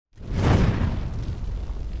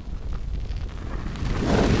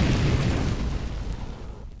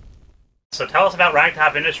So tell us about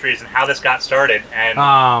Ragtop Industries and how this got started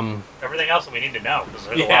and everything else that we need to know, because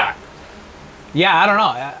there's a lot. Yeah, I don't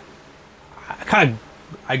know.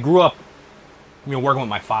 I grew up, working with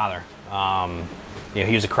my father.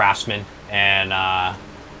 He was a craftsman, and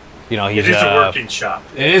he's It is a working shop.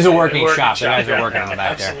 It is a working shop. The guys are working on the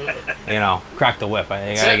back Absolutely. there. Crack the whip.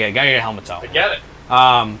 You gotta get your helmets out. I get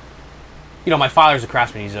it. My father's a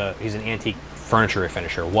craftsman. He's an antique furniture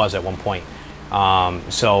finisher. Was at one point.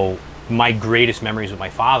 So my greatest memories with my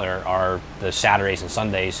father are the Saturdays and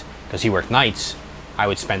Sundays, because he worked nights. I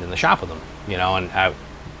would spend in the shop with him. And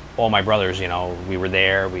all my brothers. We were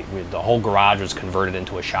there. The whole garage was converted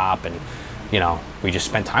into a shop, and we just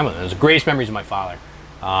spent time with him. It was the greatest memories of my father.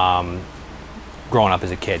 Growing up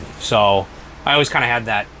as a kid. So I always kind of had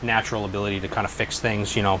that natural ability to kind of fix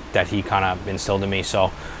things, that he kind of instilled in me.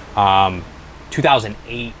 So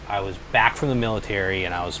 2008, I was back from the military,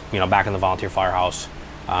 and I was, back in the volunteer firehouse.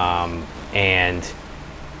 And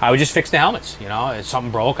I would just fix the helmets, if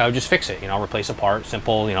something broke, I would just fix it, replace a part,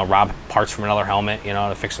 simple, rob parts from another helmet,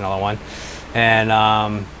 to fix another one. And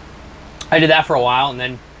I did that for a while, and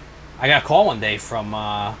then I got a call one day from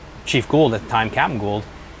Chief Gould at the time, Captain Gould,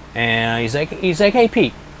 and he's like, "Hey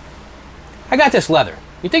Pete, I got this leather.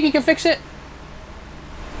 You think you can fix it?"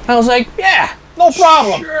 I was like, "Yeah, no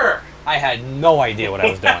problem." Sure. I had no idea what I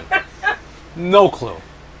was doing, no clue.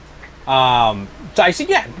 So I said,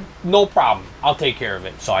 "Yeah, no problem. I'll take care of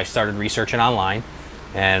it." So I started researching online,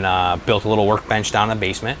 and built a little workbench down in the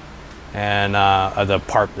basement, and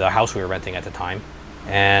the house we were renting at the time,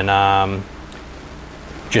 and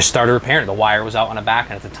just started repairing it. The wire was out on the back,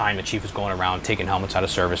 and at the time the chief was going around taking helmets out of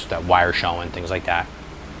service with that wire showing, things like that.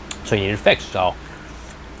 So you needed fixed. So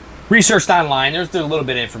researched online. There's a little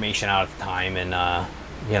bit of information out at the time, and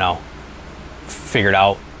figured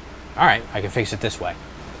out, all right, I can fix it this way.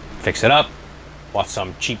 Fix it up. Bought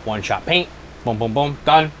some cheap one-shot paint. Boom, boom, boom.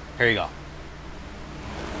 Done. Here you go.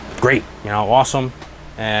 Great. Awesome.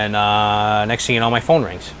 And next thing you know, my phone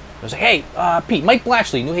rings. I was like, "Hey, Pete, Mike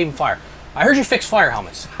Blatchley, New Haven Fire. I heard you fix fire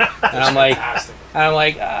helmets." And I'm like,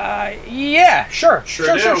 "Yeah, sure.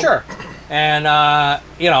 And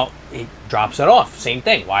he drops it off. Same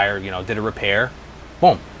thing. Wire, did a repair.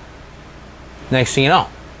 Boom. Next thing you know,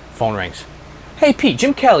 phone rings. "Hey, Pete,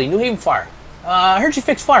 Jim Kelly, New Haven Fire. I heard you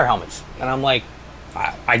fix fire helmets." And I'm like,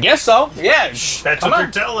 I guess so. Yeah. That's what they're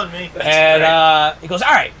telling me. And he goes,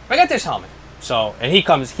 "All right, I got this helmet." So, and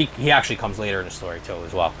he actually comes later in the story too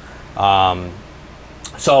as well.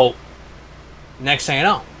 So next thing you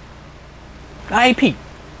know, "Hey Pete,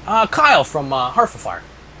 Kyle from Hartford Fire.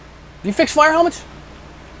 You fix fire helmets?"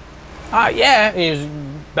 Yeah. He was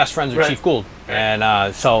best friends with Chief Gould. Right.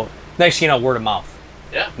 And so next thing you know, word of mouth.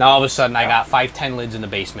 Yeah. Now all of a sudden I got 510 lids in the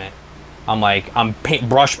basement. I'm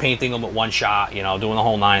brush painting them with one shot, doing the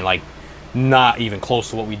whole nine, like not even close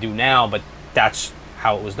to what we do now, but that's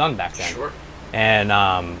how it was done back then. Sure.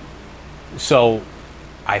 And so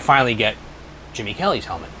I finally get Jimmy Kelly's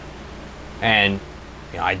helmet. And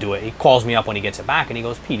I do it. He calls me up when he gets it back, and he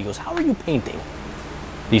goes, "Pete," he goes, "how are you painting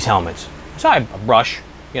these helmets?" So I brush,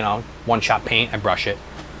 one-shot paint. I brush it,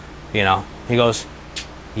 He goes,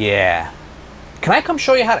 "Yeah. Can I come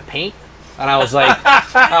show you how to paint?" And I was like,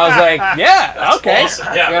 "Yeah, okay."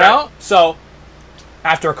 Awesome. Yeah, right. So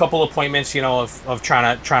after a couple appointments, of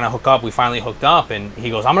trying to hook up, we finally hooked up, and he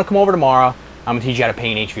goes, "I'm gonna come over tomorrow. I'm gonna teach you how to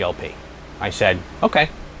paint HVLP." I said, "Okay."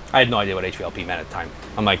 I had no idea what HVLP meant at the time.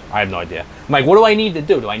 I'm like, I have no idea. I'm like, "What do I need to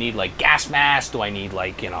do? Do I need like gas mask? Do I need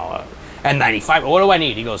like, N95? What do I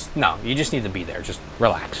need?" He goes, "No, you just need to be there. Just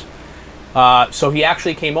relax." So he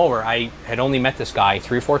actually came over. I had only met this guy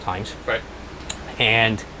 3 or 4 times. Right.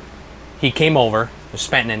 And he came over,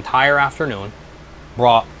 spent an entire afternoon,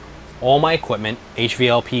 brought all my equipment,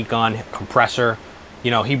 HVLP gun, compressor.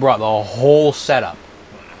 He brought the whole setup.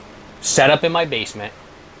 Set up in my basement,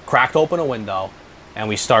 cracked open a window, and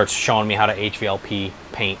we starts showing me how to HVLP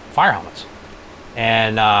paint fire helmets.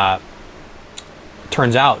 And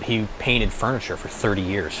turns out he painted furniture for 30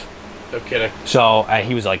 years. No kidding. So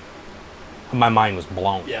he was like, my mind was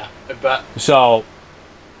blown. Yeah, I bet. So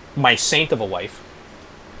my saint of a wife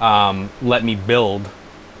let me build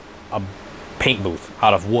a paint booth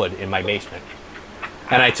out of wood in my basement.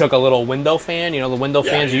 And I took a little window fan, the window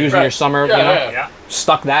fans you use in your summer,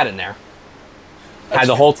 stuck that in there. Had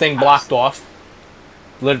the whole thing blocked off.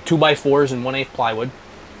 Lit 2x4s and 1/8 plywood,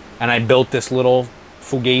 and I built this little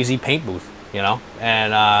Fugazi paint booth,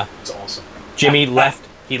 And it's awesome. Jimmy left.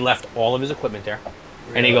 He left all of his equipment there,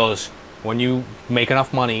 and he goes, "When you make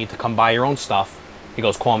enough money to come buy your own stuff," he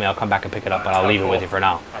goes, "call me. I'll come back and pick it up, but I'll leave it with you for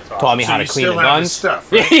now." Awesome. Taught me So how to you clean still the have guns. the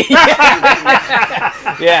stuff, right?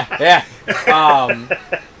 Yeah.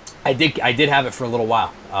 I did have it for a little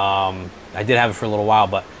while.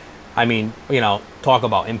 But I mean, talk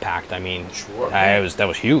about impact. I mean, Sure. that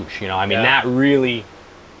was huge. That really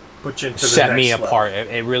Put you into the set me next apart.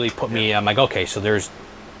 level. It really put me. I'm like, okay, so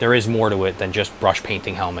there is more to it than just brush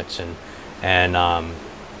painting helmets,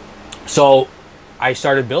 so I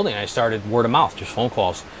started building. I started word of mouth, just phone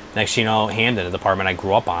calls. Next, Hamden, the department I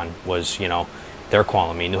grew up on, was they're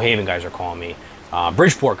calling me. New Haven guys are calling me.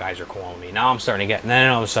 Bridgeport guys are calling me. Now I'm starting to get, and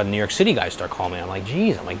then all of a sudden New York City guys start calling me. I'm like,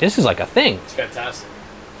 geez, this is like a thing. It's fantastic.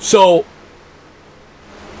 So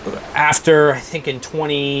after, I think in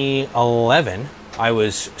 2011, I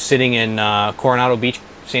was sitting in Coronado Beach,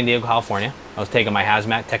 San Diego, California. I was taking my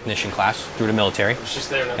hazmat technician class through the military. I was just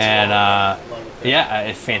there. And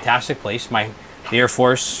a fantastic place. The Air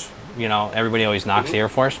Force, everybody always knocks the Air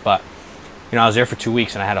Force, but I was there for 2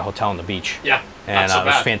 weeks and I had a hotel on the beach. Yeah, And not so it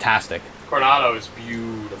was bad. fantastic. Coronado is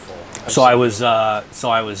beautiful. So I was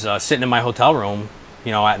sitting in my hotel room,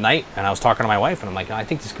 at night, and I was talking to my wife, and I'm like, I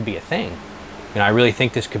think this could be a thing. I really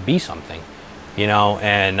think this could be something,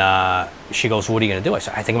 And she goes, "What are you gonna do?" I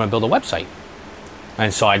said, "I think I'm gonna build a website."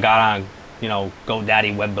 And so I got on,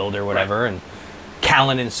 GoDaddy web builder, whatever, and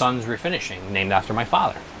Callan and Sons Refinishing, named after my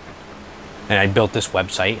father. And I built this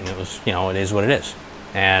website, and it was, it is what it is.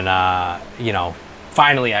 And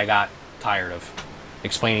finally I got tired of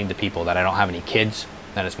explaining to people that I don't have any kids,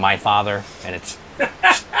 that it's my father, and it's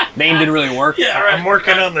name didn't really work. Yeah, right. I'm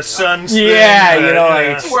working on the Suns. Yeah,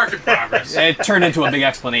 thing, it's It's a work in progress. it turned into a big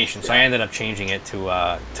explanation, so I ended up changing it to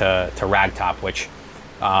Ragtop, which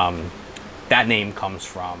that name comes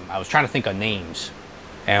from. I was trying to think of names,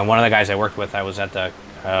 and one of the guys I worked with, I was at the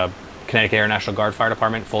Connecticut Air National Guard Fire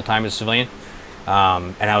Department full time as a civilian,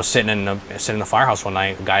 and I was sitting in the firehouse one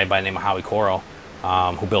night. A guy by the name of Howie Coro,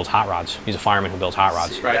 who builds hot rods. He's a fireman who builds hot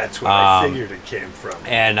rods. Right. That's where I figured it came from.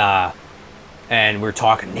 And we were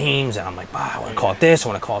talking names, and I'm like, I want to call it this, I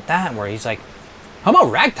want to call it that. And where he's like, how about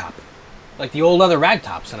Ragtop? Like the old leather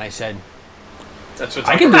ragtops. And I said, That's what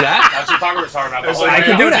I can do that. That's what Tucker was talking about. It was The whole like, I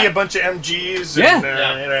can it do would that. be a bunch of MGs. Yeah. And,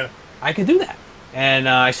 Yeah. I could do that. And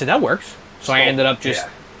I said, that works. So I ended up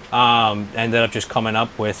just coming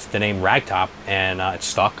up with the name Ragtop, and it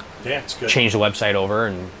stuck. Yeah, it's good. Changed the website over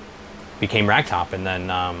and became Ragtop, and then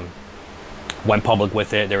went public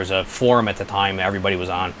with it. There was a forum at the time everybody was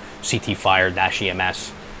on, CT Fire-EMS,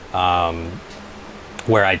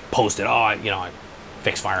 where I posted, I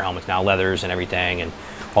fix fire helmets now, leathers and everything, and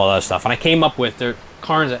all that stuff. And I came up with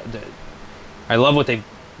Cairns. I love what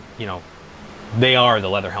they are the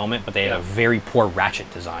leather helmet, but they had a very poor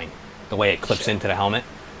ratchet design, the way it clips into the helmet.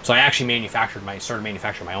 So I actually started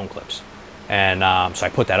manufacturing my own clips, and so I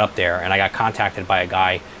put that up there, and I got contacted by a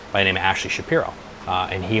guy by the name of Ashley Shapiro,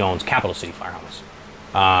 and he owns Capital City Fire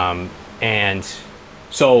Helmets, and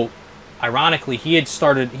so ironically he had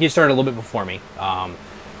started a little bit before me,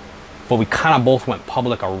 but we kind of both went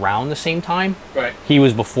public around the same time. Right. He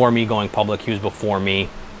was before me going public. He was before me,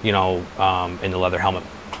 in the leather helmet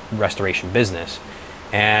restoration business,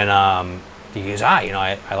 and he goes,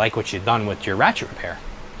 I like what you've done with your ratchet repair.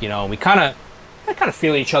 We kind of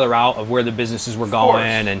feel each other out of where the businesses were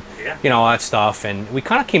going, and all that stuff, and we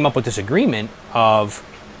kind of came up with this agreement of,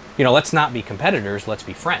 let's not be competitors, let's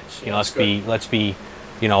be friends. Let's be,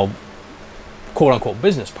 quote unquote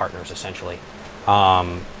business partners essentially.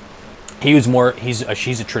 He's a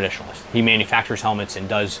traditionalist. He manufactures helmets and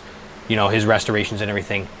does, his restorations and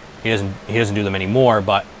everything. He doesn't do them anymore,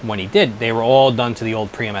 but when he did, they were all done to the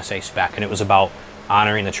old pre-MSA spec, and it was about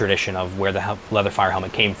honoring the tradition of where the leather fire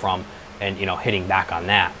helmet came from, and hitting back on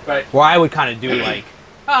that. Right. Where I would kind of do like,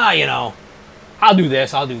 I'll do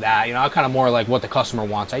this, I'll do that. I kind of more like what the customer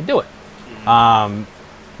wants, I do it.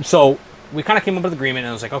 So we kind of came up with an agreement,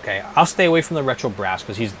 and I was like, okay, I'll stay away from the retro brass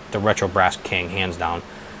because he's the retro brass king, hands down.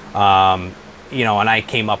 And I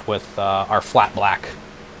came up with our flat black,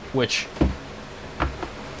 which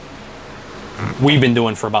we've been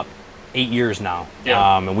doing for about 8 years now.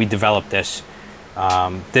 Yeah. And we developed this.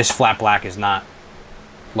 This flat black is not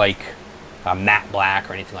like a matte black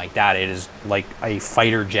or anything like that. It is like a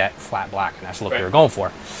fighter jet flat black, and that's the look we were going for.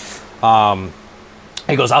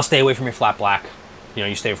 He goes, I'll stay away from your flat black.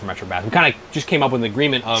 You stay away from retro brass. We kind of just came up with an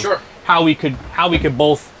agreement of how we could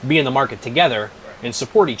both be in the market together and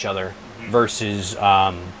support each other versus,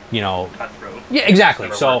 Cutthroat. Yeah, exactly.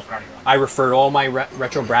 Never So worked for anyone. I referred all my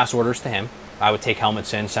retro brass orders to him. I would take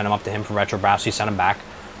helmets in, send them up to him for retro brass. He sent them back.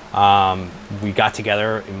 We got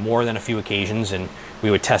together in more than a few occasions, and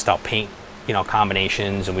we would test out paint,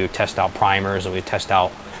 combinations, and we would test out primers, and we would test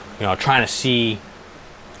out, trying to see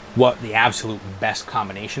what the absolute best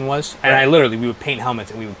combination was. And we would paint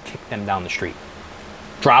helmets and we would kick them down the street,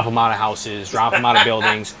 drop them out of houses, drop them out of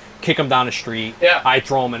buildings, kick them down the street. Yeah. I'd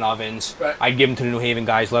throw them in ovens. Right. I'd give them to the New Haven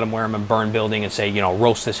guys, let them wear them in burn building, and say,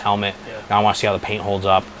 roast this helmet. Yeah. I want to see how the paint holds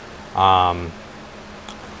up.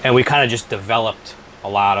 And we kind of just developed a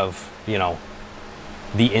lot of,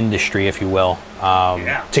 the industry, if you will,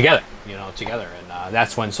 together. And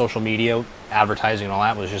that's when social media, advertising, and all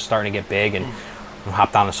that was just starting to get big, and we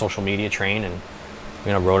hopped on the social media train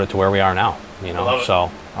and rode it to where we are now. love it.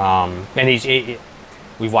 So and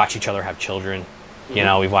we've watched each other have children.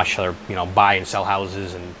 We've watched each other buy and sell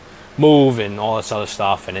houses and move and all this other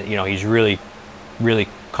stuff. And he's really, really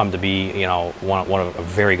come to be one of a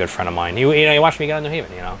very good friend of mine. He watched me get out of New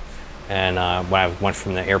Haven. And when I went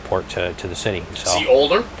from the airport to the city. So. Is he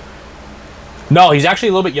older? No, he's actually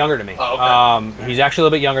a little bit younger than me. Oh, okay. He's actually a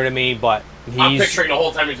little bit younger than me, but I'm he's picturing the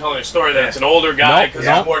whole time you're telling a story that it's an older guy because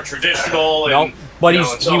Nope. he's more traditional. And, but and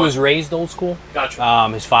so he on. was raised old school. Gotcha.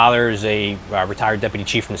 His father is a retired deputy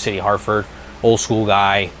chief from the city of Hartford, old school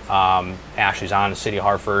guy. Ashley's on the city of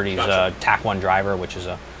Hartford. He's Gotcha. a TAC 1 driver, which is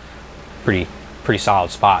a pretty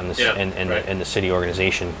solid spot in this Yeah, in the city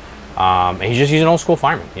organization. And he's an old school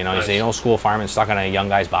fireman. Nice. He's an old school fireman stuck in a young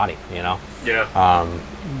guy's body. Yeah.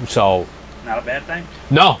 So Not a bad thing.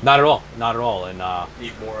 no, not at all, And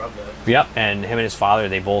Need more of that. yep, and him and his father,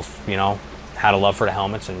 they both had a love for the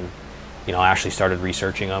helmets, and Ashley started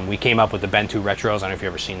researching them. We came up with the Bentu retros. I don't know if you've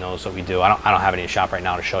ever seen those. That we do. I don't have any in the shop right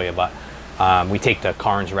now to show you, but we take the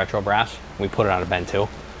Carnes retro brass, we put it on a Bentu,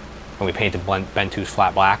 and we paint the Bentu's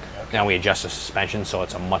flat black. Then we adjust the suspension so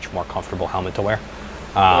it's a much more comfortable helmet to wear.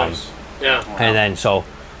 Nice. Yeah. And then so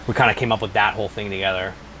we kind of came up with that whole thing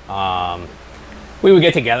together. We would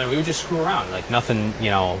get together and we would just screw around, like nothing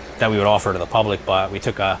that we would offer to the public. But we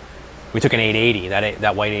took an 880,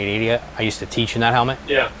 that white 880 I used to teach in that helmet.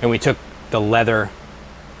 Yeah. And we took the leather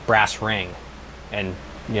brass ring and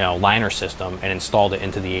liner system and installed it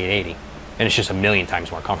into the 880, and it's just a million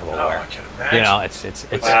times more comfortable to Oh, wear. I can imagine.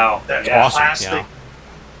 It's Wow. That Yeah. awesome. plastic.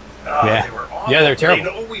 Oh, Yeah. they were awful. Yeah, they're terrible.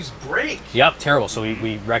 They'd always break. Yep, terrible. So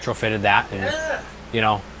we retrofitted that and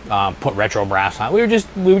Yeah. put retro brass on. We would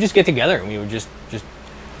just get together and we would just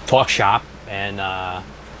talk shop and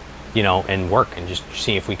and work and just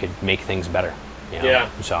see if we could make things better. Yeah.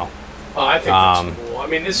 So Oh, I think that's cool. I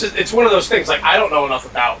mean, it's one of those things. Like, I don't know enough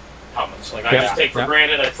about helmets. Like, I Yeah. just take for Yeah.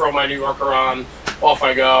 granted. I throw my New Yorker on, off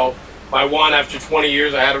I go. My one, after 20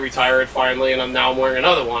 years, I had to retire it finally, and I'm wearing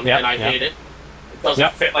another one, Yeah, and I yeah. hate it. It doesn't Yeah.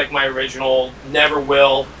 fit like my original. Never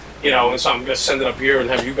will. And so I'm gonna send it up here and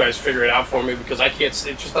have you guys figure it out for me because I can't.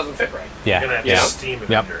 It just doesn't fit right. yeah, You're going to have yeah. to steam it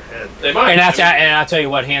Yep. in your head. They might. And that's I mean, and I'll tell you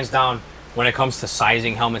what, hands down, when it comes to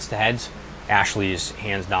sizing helmets to heads, Ashley is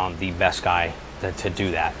hands down the best guy to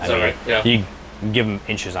do that. Is that right? Yeah. You give him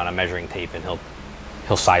inches on a measuring tape and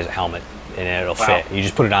he'll size a helmet and it'll Wow. fit. You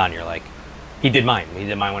just put it on, you're like, he did mine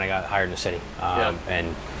when I got hired in the city,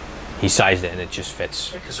 and he sized it and it just fits.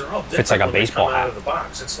 Because they're all different. Fits like a when they baseball come out hat. of the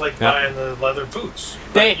box. It's like Yeah. buying the leather boots.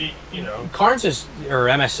 They- But you know. Carnes or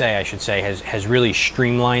MSA, I should say, has really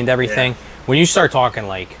streamlined everything. When you start talking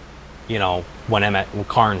like, when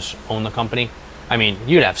Carnes owned the company, I mean,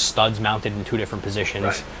 you'd have studs mounted in two different positions.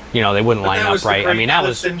 Right. They wouldn't But line that up was the right. I great mean, that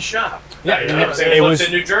was Clifton shop. Yeah, You it know, was- It it was was-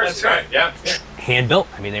 in New Jersey, That's right. Yeah. hand built.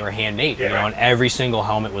 I mean, they were handmade. Yeah. And every single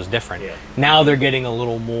helmet was different. Yeah. Now they're getting a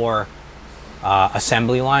little more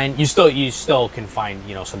assembly line. You still can find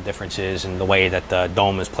some differences in the way that the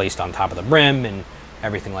dome is placed on top of the brim and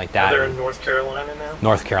everything like that. They're in North Carolina now.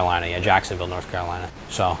 North Carolina, yeah, Jacksonville, North Carolina.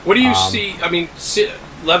 So What do you see? I mean,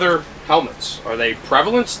 leather helmets, are they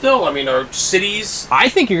prevalent still? I mean, are cities? I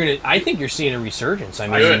think you're seeing a resurgence. I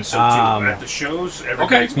mean, Good. So at the shows,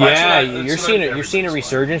 everybody's Okay. watching yeah, that. you're That's seeing what you're seeing a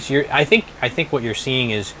everybody's resurgence. I think what you're seeing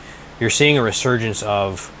is you're seeing a resurgence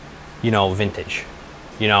of vintage.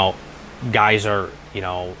 Guys are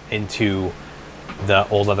into the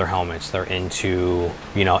old leather helmets. They're into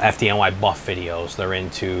FDNY buff videos. They're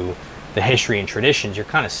into the history and traditions. You're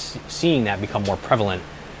kind of seeing that become more prevalent.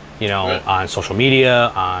 Right. On social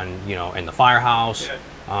media, in the firehouse.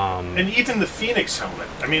 Yeah. And even the Phoenix helmet.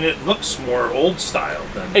 I mean, it looks more old style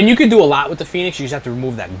than. And you can do a lot with the Phoenix. You just have to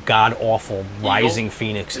remove that god awful rising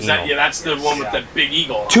Phoenix. Is that that's the one with Yeah. that big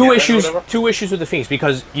eagle? Two Yeah, issues. whatever. Two issues with the Phoenix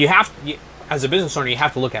because as a business owner, you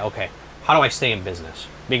have to look at how do I stay in business?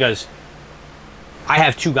 Because I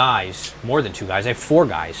have two guys, more than two guys. I have four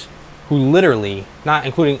guys who literally, not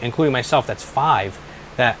including myself, that's five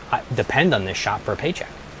that depend on this shop for a paycheck.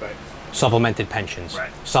 Right. Supplemented pensions, Right.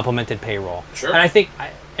 supplemented payroll. Sure.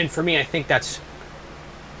 And for me, I think that's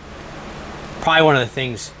probably one of the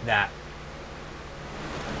things that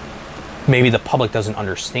maybe the public doesn't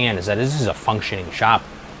understand is that this is a functioning shop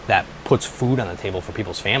that puts food on the table for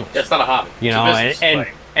people's families. That's not a hobby. It's a business. and Right.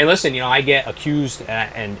 And listen, I get accused,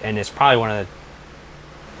 and it's probably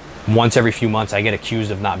once every few months I get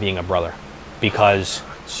accused of not being a brother because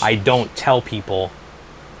I don't tell people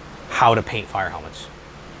how to paint fire helmets.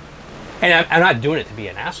 And I'm not doing it to be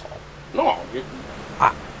an asshole. No.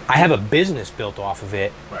 I have a business built off of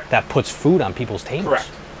it that puts food on people's tables.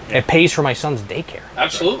 Correct. It pays for my son's daycare.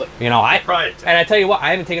 Absolutely. And I tell you what,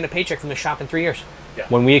 I haven't taken a paycheck from the shop in 3 years. Yeah.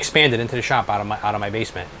 When we expanded into the shop out of my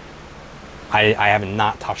basement, I have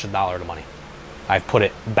not touched a dollar of the money. I've put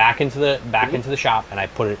it back into the shop, and I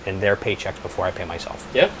put it in their paychecks before I pay myself.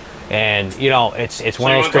 Yeah. And it's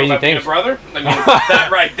one of those crazy things. Being a brother? I mean, that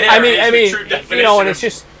right there. The true definition and it's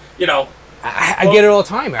just I get it all the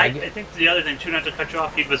time. I think the other thing too, not to cut you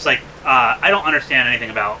off, Pete, was like I don't understand anything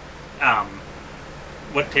about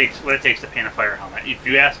what it takes to paint a fire helmet. If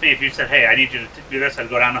you asked me, if you said, "Hey, I need you to do this," I'd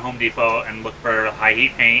go down to Home Depot and look for high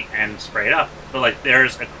heat paint and spray it up. But like,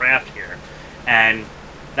 there's a craft here, and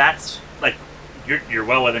that's like you're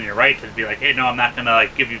well within your right to be like, "Hey, no, I'm not gonna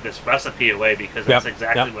like give you this recipe away because that's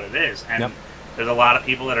exactly what it is." And there's a lot of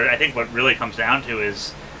people that are. I think what really comes down to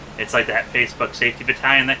is it's like that Facebook safety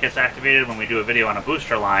battalion that gets activated when we do a video on a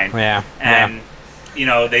booster line. Yeah. And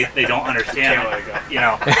they don't understand. Can't let it go.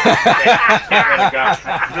 Can't let it go.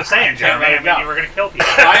 I'm just saying, Jeremy. I mean, you were going to kill people.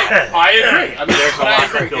 I agree. I mean, there's a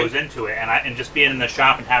lot that goes into it, and just being in the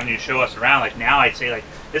shop and having you show us around. Like now, I'd say like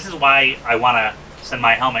this is why I want to send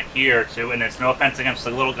my helmet here too. And it's no offense against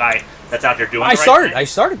the little guy that's out there doing. I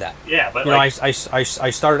started that. Yeah, but I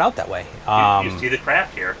started out that way. You see the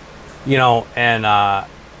craft here. And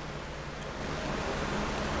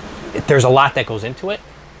there's a lot that goes into it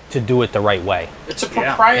to do it the right way. It's a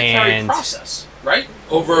proprietary process, right?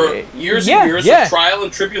 Over years and years of trial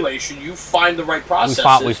and tribulation, you find the right process.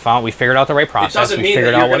 We figured out the right process. It doesn't mean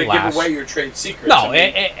that you're going to give away your trade secrets. No,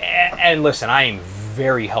 and listen, I am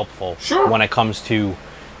very helpful when it comes to,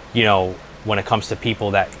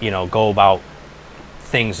 people that go about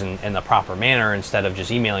things in the proper manner instead of just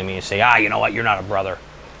emailing me and say, you know what, you're not a brother,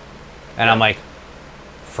 and I'm like.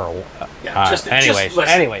 Anyways,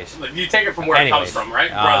 you take it from where it comes from, right?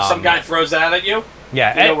 Bro, some guy throws that at you.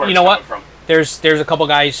 Yeah, you know what? From. There's a couple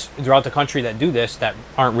guys throughout the country that do this that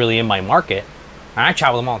aren't really in my market, and I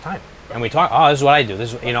chat with them all the time, and we talk. Oh, this is what I do.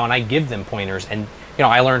 This, and I give them pointers, and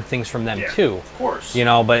I learn things from them too. Of course.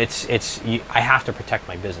 But I have to protect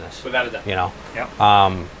my business. Without a doubt.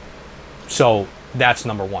 Yep. So that's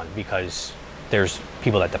number one because there's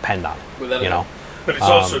people that depend on it. Without a doubt. But it's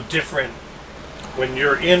also different. When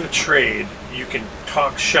you're in a trade, you can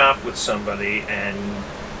talk shop with somebody and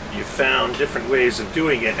you found different ways of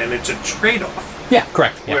doing it, and it's a trade-off. Yeah,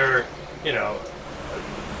 correct. Where,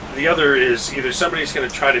 the other is either somebody's going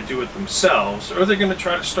to try to do it themselves or they're going to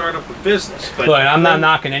try to start up a business. But I'm not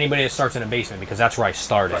knocking anybody that starts in a basement because that's where I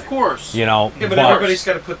started. Of course. But everybody's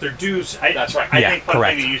got to put their dues in. That's right. I think one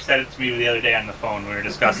thing that you said it to me the other day on the phone when we were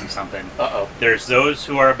discussing something. There's those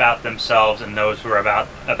who are about themselves and those who are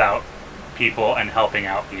about people and helping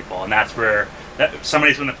out people, and that's where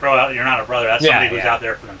somebody's going to throw out you're not a brother. That's somebody who's out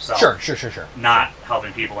there for themselves. Sure. Not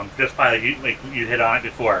helping people, and just by you hit on it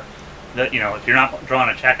before that if you're not drawing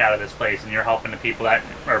a check out of this place and you're helping the people that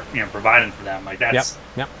are providing for them, like that's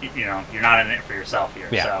you're not in it for yourself here.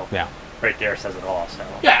 Right there says it all. So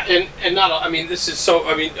and not this is so.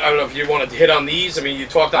 I don't know if you wanted to hit on these. You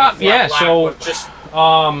talked on the flat black, but just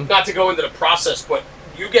not to go into the process, but.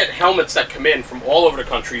 You get helmets that come in from all over the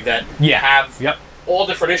country that have all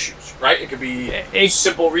different issues, right? It could be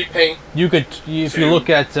simple repaint. You could, if you look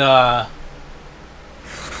at,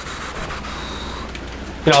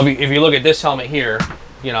 if you look at this helmet here,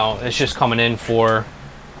 it's just coming in for,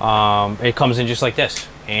 it comes in just like this,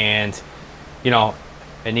 and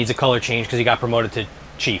it needs a color change because he got promoted to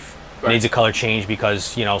chief. It needs a color change because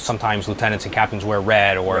sometimes lieutenants and captains wear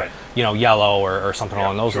red or yellow or something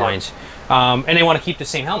along those lines. And they want to keep the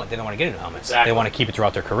same helmet. They don't want to get a new helmet. Exactly. They want to keep it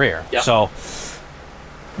throughout their career. Yep. So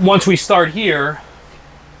once we start here,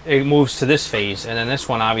 it moves to this phase. And then this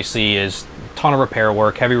one obviously is a ton of repair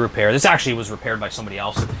work, heavy repair. This actually was repaired by somebody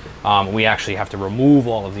else. We actually have to remove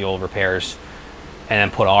all of the old repairs and then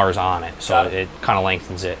put ours on it. So it kind of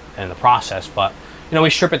lengthens it in the process. But, we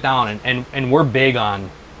strip it down and we're big on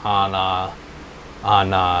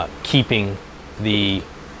keeping the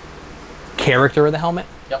character of the helmet.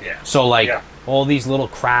 Yep. Yeah. So all these little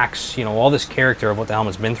cracks, all this character of what the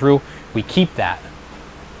helmet's been through, we keep that.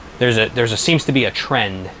 There's seems to be a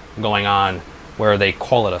trend going on where they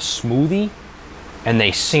call it a smoothie, and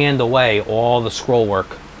they sand away all the scroll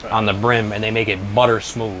work on the brim and they make it butter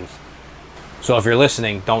smooth. So if you're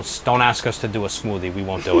listening, don't ask us to do a smoothie. We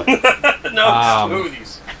won't do it. No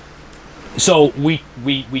smoothies. So we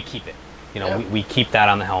keep it. We keep that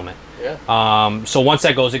on the helmet. Yeah. So once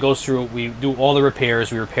that goes, it goes through. We do all the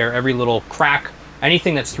repairs. We repair every little crack,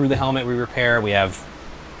 anything that's through the helmet. We repair. We have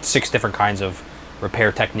 6 different kinds of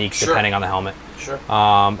repair techniques depending on the helmet. Sure.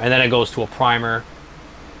 And then it goes to a primer,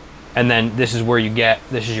 and then this is where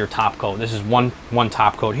this is your top coat. This is one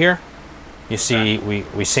top coat here. You see,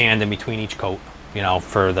 we sand in between each coat,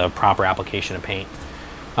 for the proper application of paint.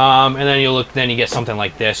 And then you get something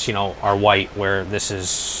like this, our white, where this is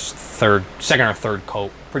second or third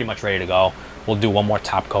coat, pretty much ready to go. We'll do one more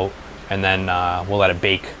top coat, and then we'll let it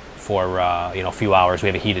bake for a few hours. We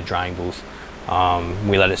have a heated drying booth.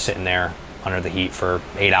 We let it sit in there under the heat for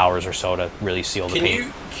 8 hours or so to really seal the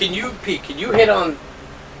paint. Can you hit on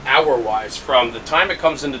hour-wise from the time it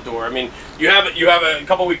comes in the door? I mean, you have a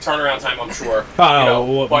couple week turnaround time, I'm sure.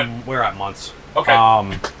 But we're at months. Okay.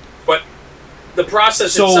 But the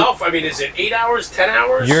process itself, I mean, is it 8 hours, 10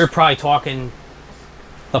 hours? You're probably talking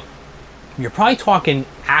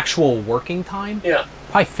actual working time. Yeah.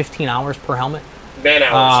 Probably 15 hours per helmet. Man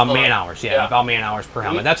hours. Man hours, about man hours per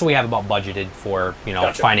helmet. That's what we have about budgeted for,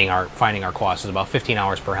 Gotcha. finding our costs is about 15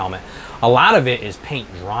 hours per helmet. A lot of it is paint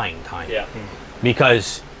drying time. Yeah.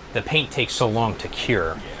 Because the paint takes so long to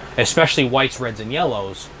cure, especially whites, reds, and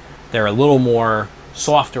yellows. They're a little more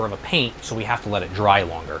softer of a paint, so we have to let it dry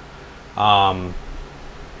longer.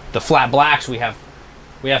 The flat blacks, we have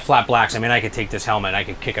flat blacks. I mean, I could take this helmet, I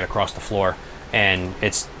could kick it across the floor, and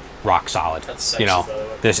it's rock solid. That's sexy,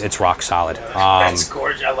 it's rock solid. That's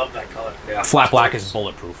gorgeous. I love that color. Yeah. Flat black is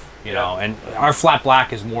bulletproof, and our flat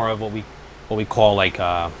black is more of what we call like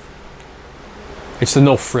it's the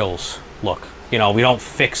no frills look. We don't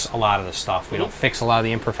fix a lot of the stuff. We don't fix a lot of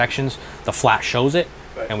the imperfections. The flat shows it,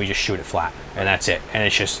 and we just shoot it flat, and that's it. And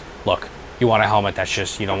it's just, look, you want a helmet that's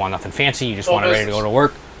just, you don't want nothing fancy. You just want it ready to go to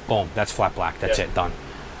work. Boom, that's flat black. That's it, done.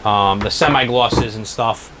 The semi-glosses and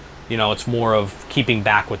stuff, it's more of keeping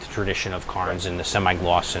back with the tradition of Carnes and the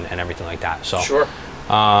semi-gloss and everything like that. So sure.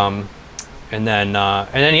 And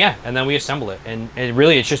then we assemble it, and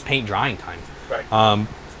it's just paint drying time. Right.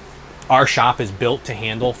 Our shop is built to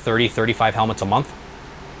handle 35 helmets a month,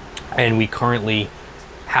 and we currently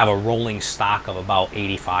have a rolling stock of about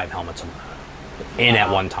 85 helmets a month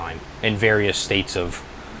at one time in various states of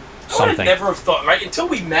something. I would never have thought, right? Until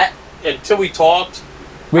we met, until we talked,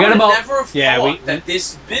 we got about never have thought that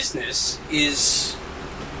this business is.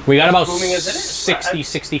 We got about booming as it is, 60,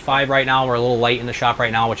 65 right now. We're a little light in the shop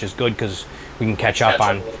right now, which is good because we can catch up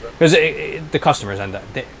on. Because the customers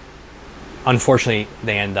unfortunately,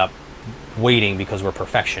 they end up waiting because we're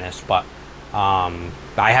perfectionists. But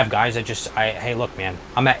I have guys that hey, look, man,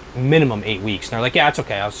 I'm at minimum 8 weeks, and they're like, yeah, it's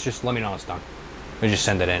okay. Just let me know it's done. We just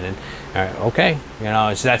send it in, and okay,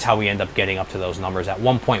 so that's how we end up getting up to those numbers. At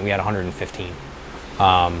one point, we had 115.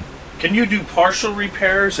 Can you do partial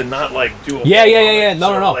repairs and not like do a Yeah.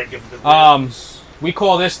 No. Like if the we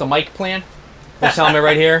call this the Mike plan. This helmet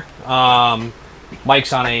right here.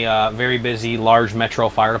 Mike's on a very busy, large metro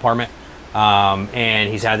fire department, and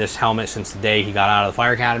he's had this helmet since the day he got out of the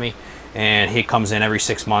fire academy. And he comes in every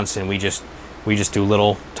 6 months, and we just do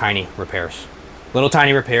little tiny repairs,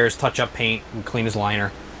 touch up paint, and clean his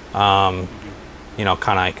liner. Kind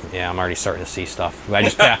of I'm already starting to see stuff.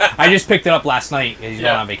 I just picked it up last night. He's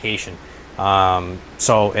going on vacation.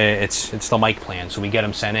 So it's the Mike plan. So we get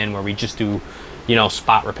him sent in where we just do,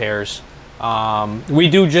 spot repairs. We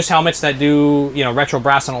do just helmets that do, retro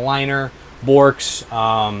brass on a liner, Borks.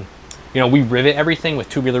 We rivet everything with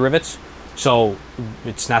tubular rivets. So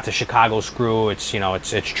it's not the Chicago screw. It's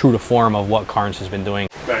true to form of what Carnes has been doing,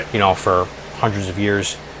 for hundreds of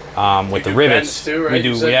years. With the rivets, too, right?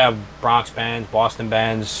 we have Bronx bends, Boston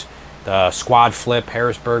bends, the squad flip,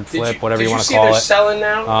 Harrisburg flip, whatever you want to call it. They're selling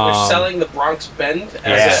now? They're selling the Bronx bend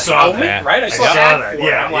as a helmet, right? I saw that.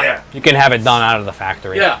 Yeah. You can have it done out of the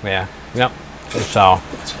factory. Yeah. Yep. So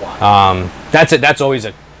that's it. That's always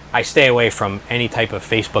I stay away from any type of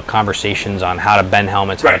Facebook conversations on how to bend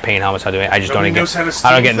helmets, how to paint helmets, how to do it. I just don't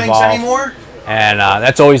get involved anymore. And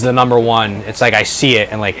that's always the number one. It's like I see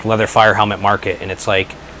it in like leather fire helmet market, and it's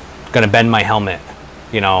like, gonna bend my helmet,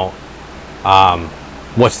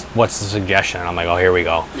 what's the suggestion? And I'm like, oh, here we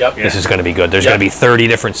go. Yep. This is gonna be good. There's gonna be 30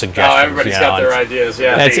 different suggestions. Oh, everybody's got their ideas.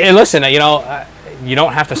 Yeah. And listen, you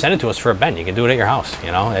don't have to send it to us for a bend. You can do it at your house.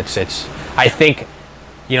 It's. I think,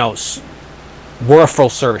 we're a full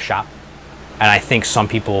service shop, and I think some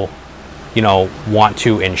people, want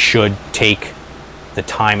to and should take the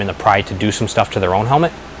time and the pride to do some stuff to their own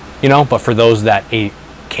helmet, But for those that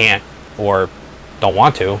can't or don't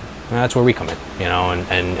want to, that's where we come in,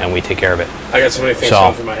 and we take care of it. I got so many things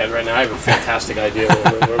going through my head right now. I have a fantastic idea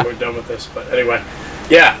when we're done with this. But anyway,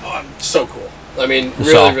 so cool. I mean,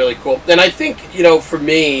 really cool. And I think, for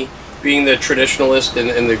me, being the traditionalist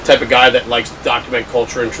and the type of guy that likes to document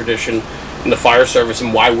culture and tradition in the fire service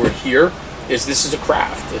and why we're here, is this is a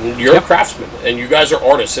craft. And you're a craftsman. And you guys are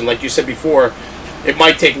artists. And like you said before, it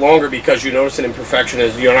might take longer because you notice an imperfection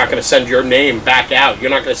is you're not going to send your name back out. You're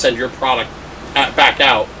not going to send your product back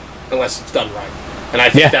out unless it's done right. And I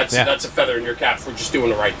think that's a feather in your cap for just doing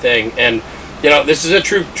the right thing. And, this is a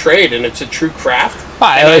true trade and it's a true craft.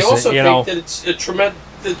 And I also think that it's a tremendous,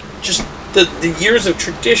 just the years of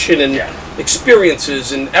tradition and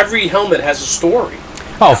experiences, and every helmet has a story.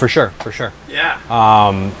 Oh, for sure. Yeah.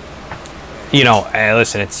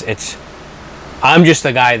 Listen, it's. I'm just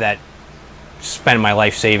the guy that spent my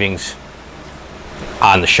life savings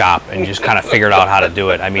on the shop and just kind of figured out how to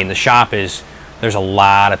do it. I mean, the shop there's a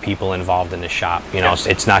lot of people involved in the shop.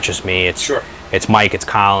 It's not just me. It's Mike. It's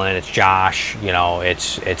Colin. It's Josh.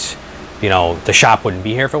 It's the shop wouldn't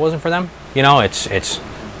be here if it wasn't for them. It's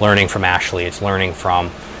learning from Ashley. It's learning from,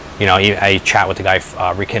 I chat with the guy,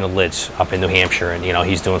 Rekindled Lids up in New Hampshire, and,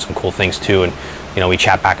 he's doing some cool things too. And, we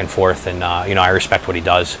chat back and forth, and, I respect what he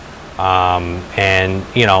does. And,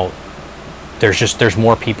 there's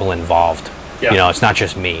more people involved. Yeah. It's not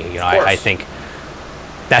just me. I think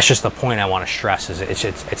that's just the point I want to stress is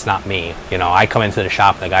it's not me. I come into the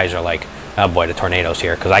shop and the guys are like, oh boy, the tornado's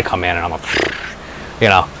here. Because I come in and I'm like,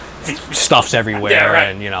 stuff's everywhere. Yeah,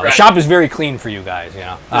 right, and, the shop is very clean for you guys, This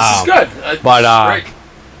is good. But,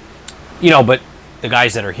 but the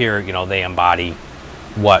guys that are here, they embody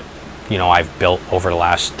what, I've built over the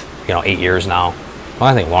last, 8 years now. Well,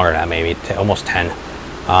 I think longer than that, maybe almost 10.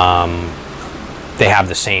 They have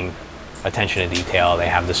the same attention to detail. They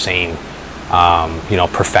have the same,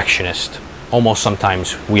 perfectionist. Almost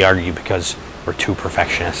sometimes we argue because we're too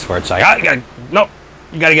perfectionists, where it's like, you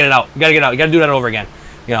gotta get it out. You gotta do that over again.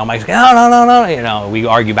 Mike's like, no. We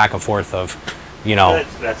argue back and forth of,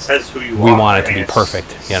 that says who you are. We want it to be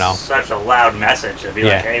perfect, Such a loud message to be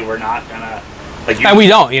like, hey, we're not gonna. And we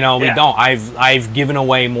don't, we don't. I've given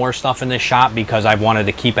away more stuff in this shop because I've wanted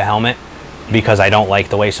to keep a helmet because I don't like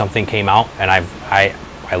the way something came out, and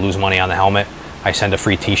I lose money on the helmet. I send a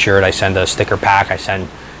free T-shirt. I send a sticker pack. I send,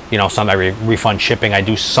 I refund shipping. I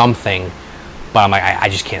do something, but I'm like, I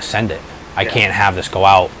just can't send it. I can't have this go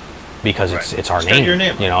out because it's our name. Your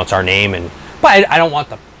name. It's our name, but I don't want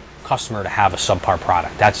the customer to have a subpar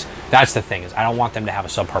product. That's the thing, is I don't want them to have a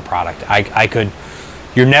subpar product. I could.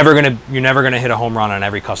 You're never gonna hit a home run on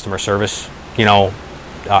every customer service,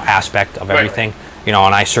 aspect of everything. And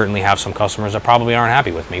I certainly have some customers that probably aren't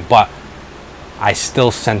happy with me, but I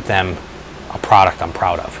still sent them a product I'm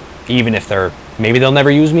proud of. Even if maybe they'll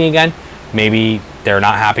never use me again, maybe they're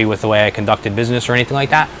not happy with the way I conducted business or anything like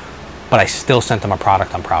that, but I still sent them a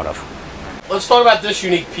product I'm proud of. Let's talk about this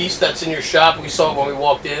unique piece that's in your shop. We saw it when we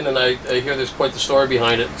walked in, and I hear there's quite the story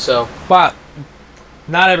behind it. But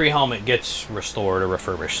not every helmet gets restored or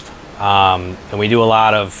refurbished, and we do we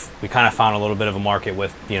kind of found a little bit of a market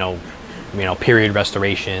with period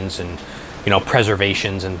restorations and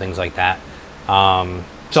preservations and things like that.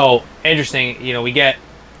 So interesting, we get,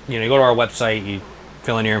 you go to our website, you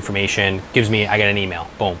fill in your information, I get an email,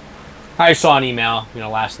 boom. I saw an email,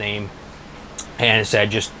 last name, and it said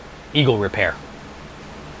just Eagle Repair.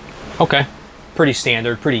 Okay, pretty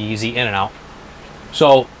standard, pretty easy, in and out.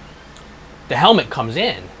 So the helmet comes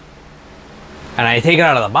in, and I take it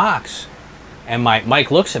out of the box, and Mike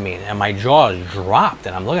looks at me, and my jaw is dropped,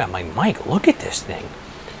 and I'm looking at Mike, look at this thing.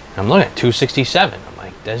 And I'm looking at 267. I'm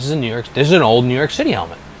like, this is an old New York City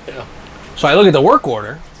helmet. Yeah. So I look at the work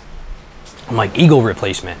order. I'm like, Eagle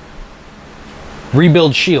replacement,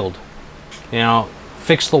 rebuild shield,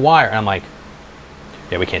 fix the wire. And I'm like,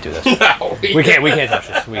 yeah, we can't do this. No, we can't touch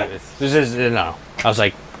this. This is no. I was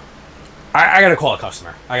like, I gotta call a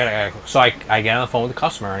customer. So I get on the phone with the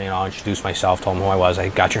customer, and I introduced myself, told him who I was. I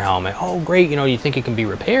got your helmet. Oh, great. You think it can be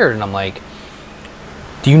repaired? And I'm like,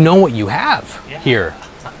 do you know what you have here?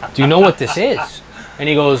 Do you know what this is? And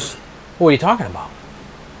he goes, what are you talking about?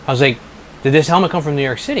 I was like, did this helmet come from New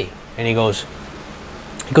York City? And he goes,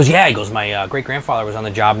 yeah. He goes, my great grandfather was on the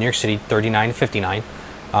job in New York City, 39 to 59,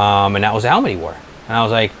 and that was the helmet he wore. And I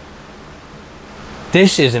was like,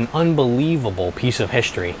 this is an unbelievable piece of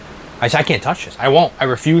history. I said, I can't touch this. I won't. I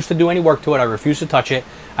refuse to do any work to it. I refuse to touch it.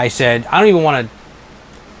 I said, I don't even want to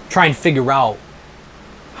try and figure out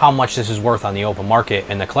how much this is worth on the open market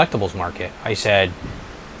and the collectibles market. I said,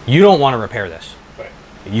 you don't want to repair this. Right.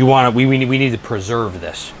 You want to. We need to preserve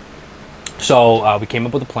this. So we came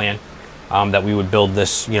up with a plan that we would build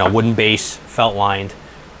this, wooden base, felt lined.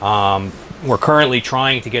 We're currently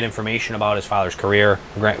trying to get information about his father's career,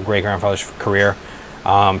 great grandfather's career,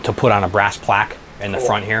 to put on a brass plaque in the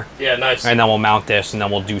front here. Yeah, nice. And then we'll mount this, and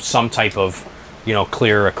then we'll do some type of,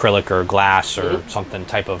 clear acrylic or glass or something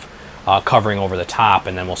type of covering over the top,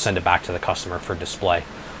 and then we'll send it back to the customer for display.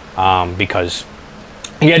 Because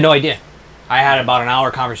he had no idea. I had about an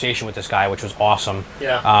hour conversation with this guy, which was awesome.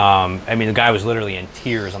 Yeah. The guy was literally in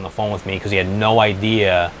tears on the phone with me because he had no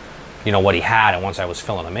idea, what he had. And once I was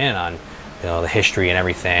filling him in on, the history and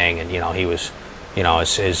everything, and he was,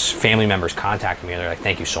 his family members contacted me. They're like,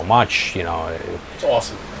 "Thank you so much." It's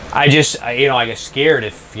awesome. I get scared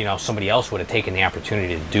if somebody else would have taken the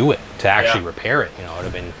opportunity to do it, to actually repair it. It would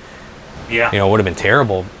have been, it would have been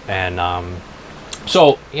terrible. And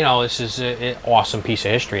so this is an awesome piece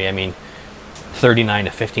of history. 39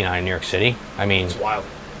 to 59 in New York City. It's wild.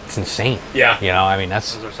 It's insane. Yeah.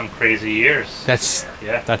 That's those are some crazy years. That's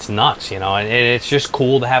nuts. And it's just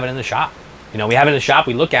cool to have it in the shop. We have it in the shop.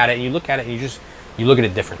 We look at it, and you look at it, and you look at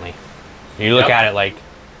it differently. You look at it like,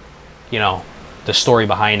 the story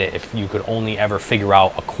behind it. If you could only ever figure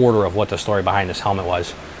out a quarter of what the story behind this helmet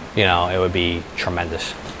was, it would be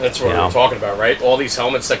tremendous. That's what we're talking about, right? All these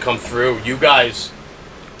helmets that come through. You guys,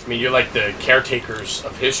 you're like the caretakers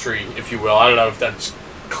of history, if you will. I don't know if that's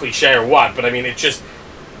cliche or what, but it just,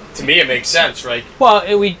 to me, it makes sense, right?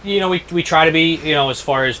 Well, we try to be, as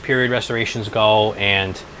far as period restorations go,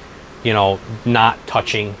 and not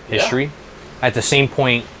touching history. Yeah. At the same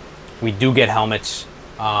point, we do get helmets.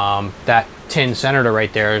 That tin Senator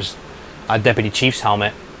right there is a deputy chief's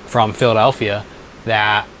helmet from Philadelphia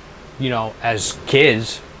that, as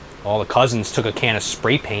kids, all the cousins took a can of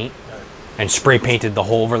spray paint and spray painted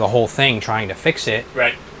over the whole thing trying to fix it.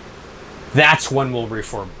 Right. That's when we'll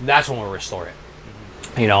restore it.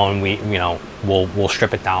 And we'll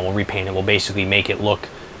strip it down, we'll repaint it, we'll basically make it look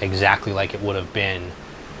exactly like it would have been,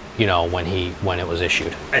 when it was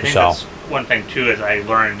issued. I think that's one thing too, as I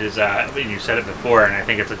learned, is you said it before, and I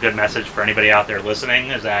think it's a good message for anybody out there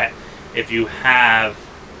listening, is that if you have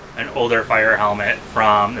an older fire helmet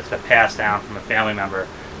that's been passed down from a family member,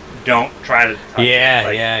 don't try to touch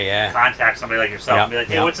it. Contact somebody like yourself and be like,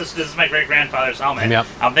 "Hey, what's this? This is my great grandfather's helmet. Yep.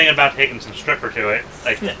 I'm thinking about taking some stripper to it."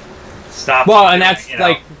 Stop. Well, and that's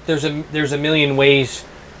there's a million ways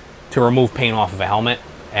to remove paint off of a helmet,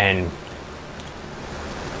 and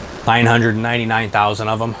 999,000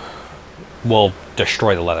 of them will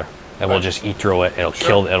destroy the leather. It will just eat through it. It'll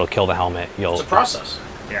kill the helmet. It's a process.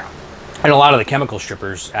 Yeah. And a lot of the chemical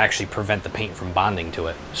strippers actually prevent the paint from bonding to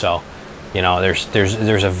it. So,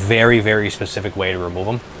 there's a very, very specific way to remove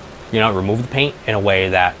them. Remove the paint in a way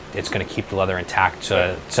that it's going to keep the leather intact,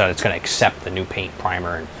 so it's going to accept the new paint,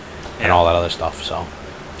 primer, and all that other stuff. So,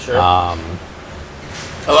 sure. I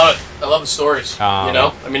love it. I love the stories.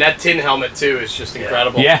 That tin helmet too is just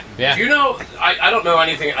incredible. Yeah. Do you know? I don't know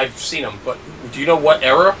anything. I've seen them, but do you know what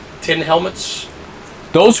era tin helmets?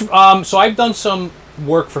 Those. So I've done some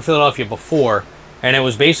work for Philadelphia before, and it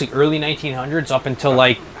was basically early 1900s up until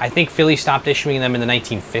I think Philly stopped issuing them in the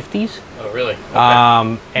 1950s. Oh, really?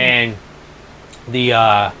 Okay. And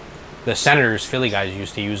the Senators, Philly guys,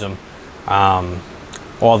 used to use them.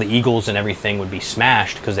 All the Eagles and everything would be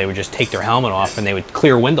smashed because they would just take their helmet off and they would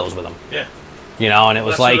clear windows with them. Yeah. And it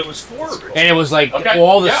was that's what it was for. And it was like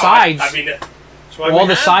all the sides. All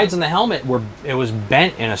the sides on the helmet it was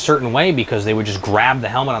bent in a certain way because they would just grab the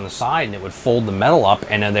helmet on the side and it would fold the metal up,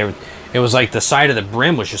 and then it was like the side of the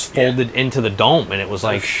brim was just folded into the dome, and it was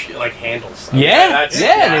like handles.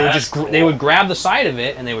 They would grab the side of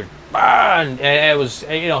it and they would, and it was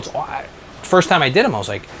first time I did them I was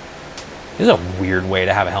like, this is a weird way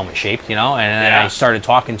to have a helmet shaped, and then I started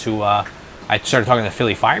talking to the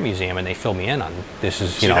Philly Fire Museum, and they filled me in on this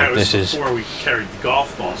is before we carried the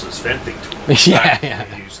golf balls as venting tools. We used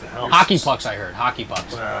the helmets. Hockey pucks, I heard. Hockey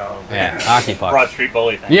pucks. Well, hockey pucks. Broad Street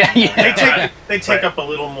Bully thing. They take up a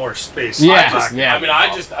little more space.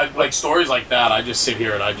 I like stories like that. I just sit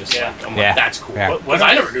here and I'm like, that's cool. Because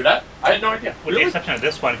I never knew that. I had no idea. With the exception of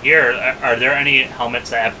this one here, are there any helmets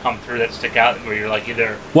that have come through that stick out where you're like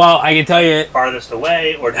either I can tell you farthest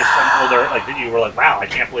away or just some older, like that you were like, wow, I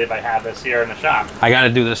can't believe I have this here in the shop. I got to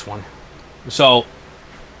do this one. So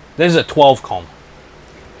this is a 12 comb.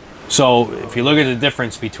 So if you look at the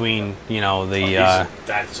difference between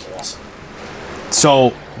that is awesome.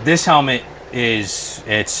 So this helmet it's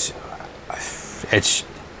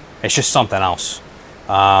just something else.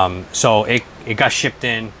 So it got shipped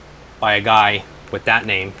in by a guy with that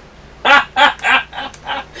name. Man,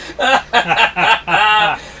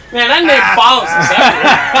 that name follows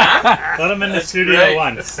us. Let him in the studio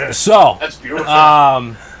once. So that's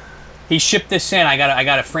beautiful. He shipped this in. I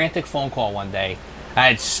got a frantic phone call one day.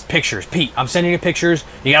 I had pictures. Pete, I'm sending you pictures.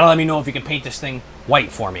 You gotta let me know if you can paint this thing white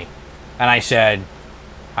for me. And I said,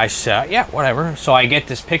 I said, yeah, whatever. So I get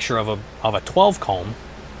this picture of a 12 comb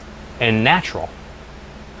in natural.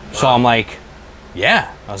 So I'm like,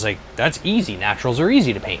 yeah. I was like, that's easy. Naturals are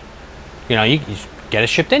easy to paint. You know, you just get it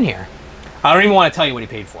shipped in here. I don't even want to tell you what he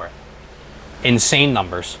paid for it. Insane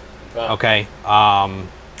numbers. Wow. Okay.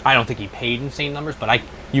 I don't think he paid insane numbers, but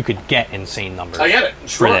you could get insane numbers. I get it.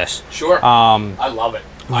 Sure. For this. Sure. I love it.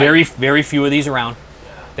 Very few of these around.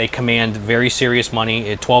 Yeah. They command very serious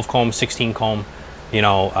money. 12 comb, 16 comb,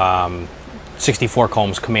 64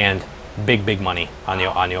 combs command big money on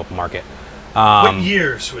the open market. What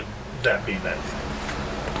years would that be then?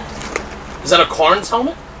 Is that a Carnes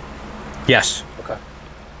helmet? Yes. Okay.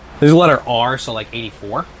 There's a letter R, so like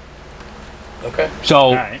 84. Okay.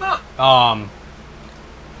 So, right.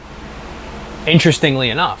 Interestingly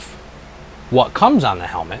enough, what comes on the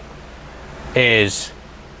helmet is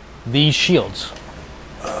these shields.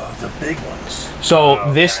 Oh, the big ones.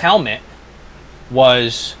 So this helmet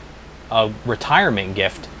was a retirement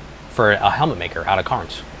gift for a helmet maker out of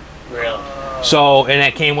Carnes. Really? So, and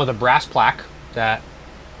it came with a brass plaque that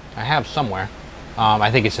I have somewhere.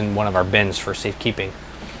 I think it's in one of our bins for safekeeping.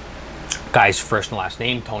 Guy's first and last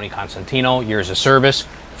name, Tony Constantino, years of service,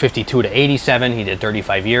 52 to 87. He did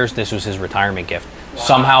 35 years. This was his retirement gift. Wow.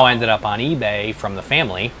 Somehow ended up on eBay from the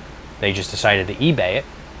family. They just decided to eBay it.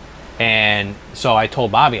 And so I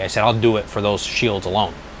told Bobby, I said, I'll do it for those shields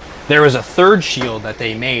alone. There was a third shield that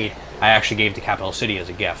they made I actually gave to Capital City as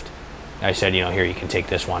a gift. I said, here, you can take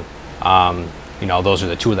this one. Those are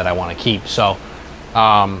the two that I want to keep. So,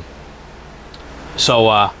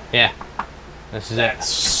 yeah, this is That's it.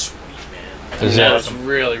 Sweet, man. This is That's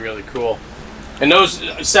really, really cool. And those,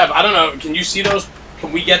 Seb, I don't know, can you see those?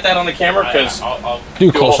 Can we get that on the camera? Because I'll do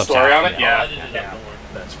a whole close-up story on it. Yeah.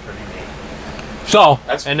 That's pretty neat. So,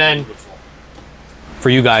 That's and then beautiful. for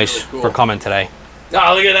you guys really cool. for coming today.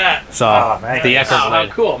 Oh, look at that. So the Eckerd how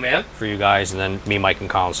blade cool, man. for you guys, and then me, Mike, and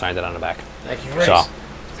Colin signed it on the back. Thank you, Grace. So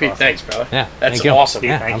Pete, thanks, brother. yeah, That's thank you. awesome.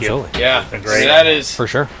 Yeah, Thank you. absolutely. Yeah, been great. That is For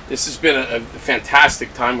sure. This has been a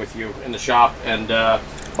fantastic time with you in the shop, and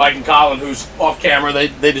Mike and Colin, who's off camera, they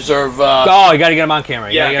deserve. Oh, you got to get him on camera.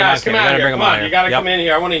 You yeah, gotta get him on guys, come camera. out here. Bring Come him on, here. you got to Yep. come in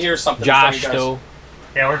here. I want to hear something. Josh from you guys. too.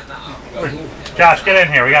 Yeah, Josh, get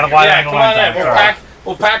in here. We got a wide Yeah, angle come on line. in.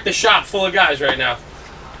 We'll pack the shop full of guys right now.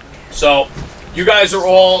 So, you guys are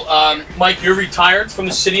all. Mike, you're retired from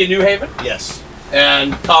the city of New Haven, Yes.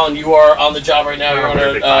 and Colin, you are on the job right now.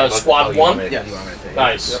 You're on squad one. Yeah.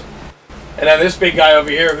 Nice. Yep. And then this big guy over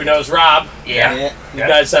here who knows Rob. Yeah. You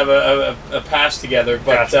guys have a pass together,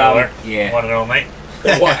 but Josh Miller, Yeah. one and only.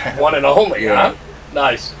 one and only, Yeah. huh?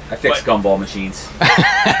 Nice. I fix gumball machines.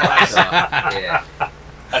 Nice. Yeah.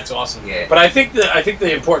 That's awesome. Yeah. But I think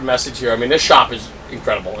the important message here. I mean, this shop is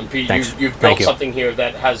incredible, and Pete, Thanks. you've Thank built you. something here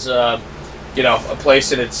that has a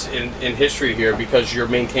place in history here, because you're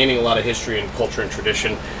maintaining a lot of history and culture and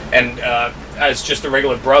tradition. And as just a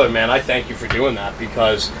regular brother, man, I thank you for doing that,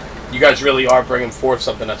 because you guys really are bringing forth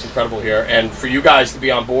something that's incredible here. And for you guys to be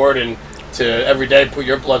on board and to every day put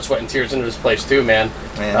your blood, sweat, and tears into this place too, man.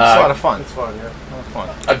 Man, it's a lot of fun. It's fun, yeah. A lot of fun.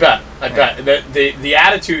 I bet. The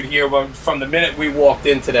attitude here, from the minute we walked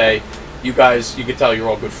in today, you guys, you could tell you're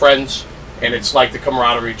all good friends, and it's like the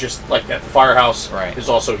camaraderie, just like at the firehouse, Right. is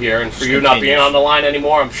also here. And for Just you not being continues. on the line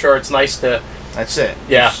anymore, I'm sure it's nice to. That's it.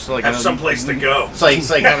 Yeah. It's like Have some place to go. It's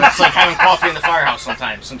like having coffee in the firehouse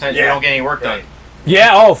sometimes. Sometimes we Yeah. don't get any work done.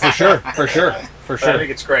 Yeah. Oh, for sure. For sure. For I sure.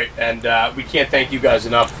 think it's great, and we can't thank you guys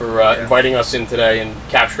enough for inviting us in today and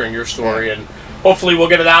capturing your story. And hopefully, we'll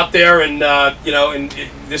get it out there, and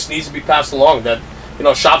this needs to be passed along. That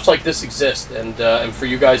shops like this exist, and for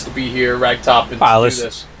you guys to be here, Ragtop, and to do Listen,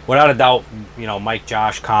 this. without a doubt, Mike,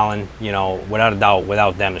 Josh, Colin, without a doubt,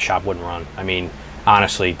 without them, the shop wouldn't run. I mean,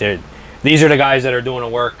 honestly, these are the guys that are doing the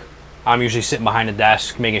work. I'm usually sitting behind the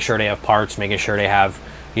desk, making sure they have parts, making sure they have,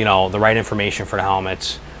 the right information for the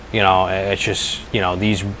helmets. It's just,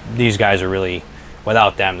 these guys are really,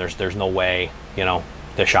 without them, there's no way,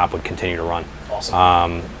 the shop would continue to run.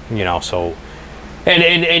 Awesome. So,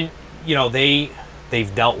 and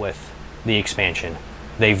they've dealt with the expansion.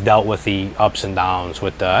 They've dealt with the ups and downs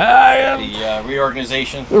with the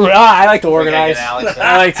Reorganization. I like to organize. Alex,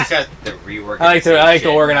 I like to. The reorganization. I like to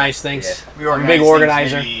organize things. Yeah. We organize Big things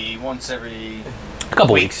organizer. maybe once every. A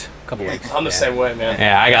couple weeks. I'm the same way, man.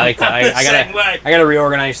 Yeah, I Same way. gotta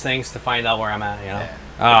reorganize things to find out where I'm at.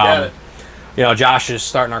 Got it. Josh is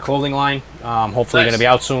starting our clothing line. Hopefully, Nice. going to be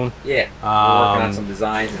out soon. Yeah. We're working on some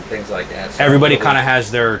designs and things like that. So Everybody really- kind of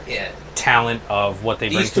has their Yeah. talent of what they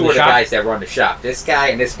bring These to two the are the shop. guys that run the shop. This guy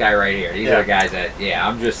and this guy right here. These Yeah. are the guys that,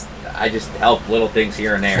 I just help little things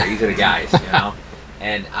here and there. These are the guys,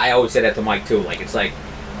 And I always say that to Mike too. Like, it's like,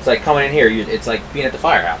 It's like coming in here. It's like being at the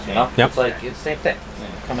firehouse. You know. Yep. It's like it's the same thing.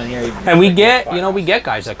 Come in here. And we get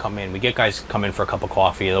guys that come in. We get guys come in for a cup of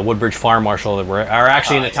coffee. The Woodbridge Fire Marshal that are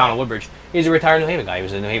actually in the town of Woodbridge. He's a retired New Haven guy. He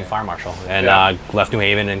was a New Haven Fire Marshal and left New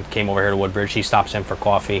Haven and came over here to Woodbridge. He stops in for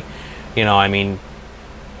coffee. You know, I mean,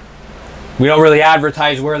 we don't really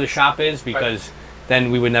advertise where the shop is because then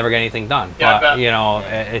we would never get anything done. Yeah, but you know,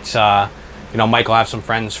 it's you know, Mike will have some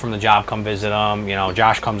friends from the job come visit him. You know,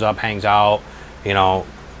 Josh comes up, hangs out. You know.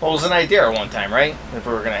 Well, it was an idea at one time, right? If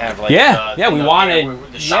we were gonna have like we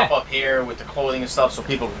wanted the shop up here with the clothing and stuff, so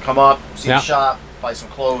people could come up, see the shop, buy some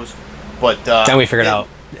clothes. But then we figured out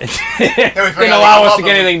didn't allow us to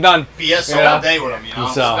get anything done. BS all day with them, you know.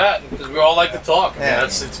 So because we all like to talk. Yeah,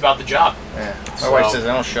 it's about the job. Yeah. My wife says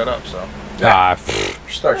I don't shut up, so.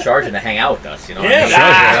 Start charging to hang out with us, you know.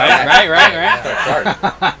 Yeah, right. Start charging.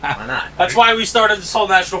 Why not? That's why we started this whole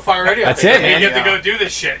National Fire Radio. That's it, man. We get to go do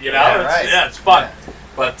this shit, you know. Yeah, It's fun. Yeah.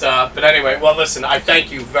 But anyway, well, listen, I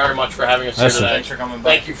thank you very much for having us here today. Thanks for coming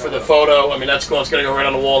by. Thank you for the photo. I mean, that's cool. It's going to go right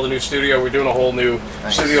on the wall of the new studio. We're doing a whole new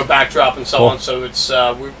studio backdrop and so on. So it's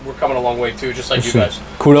we're coming a long way too, just like you guys.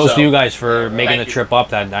 Kudos to you guys for making the trip up.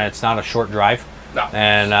 That it's not a short drive. No.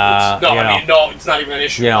 And it's not even an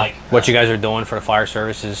issue. You know, what you guys are doing for the fire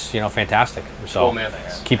service is fantastic. So cool, man,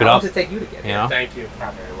 keep it How up. long did it take you to get here? You know? Thank you.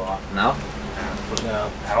 Not very long. No.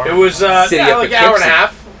 No. It was like an hour and a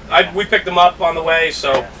half. We picked them up on the way,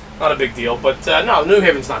 so not a big deal. But no, New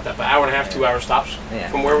Haven's not that bad. Hour and a half, 2 hour stops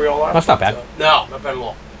from where we all are. That's not bad. No, not bad at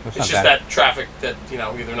all. It's just that traffic that, you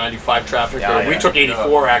know, either 95 traffic or we took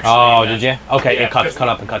 84 actually. Oh, did you? Okay, it cut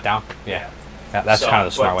up and cut down. Yeah. That's kind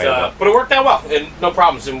of the smart way to do it. But it worked out well, and no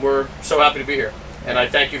problems, and we're so happy to be here. And I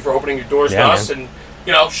thank you for opening your doors to us and,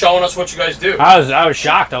 you know, showing us what you guys do. I was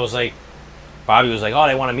shocked. I was like, Bobby was like, oh,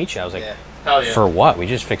 they want to meet you. I was like, hell yeah. For what? We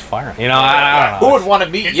just fixed fire. You know, I don't know. Who would want to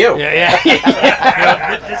meet you? Yeah. You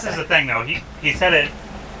know, this is the thing, though. He said it.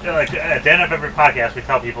 Like at the end of every podcast, we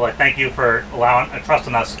tell people, like, thank you for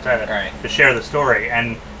trusting us to share the story.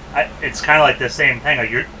 And it's kind of like the same thing. Like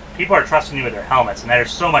people are trusting you with their helmets, and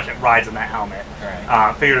there's so much that rides in that helmet,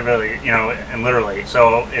 figuratively, you know, and literally.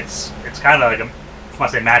 So it's kind of like I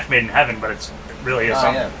want to say match made in heaven, but it really is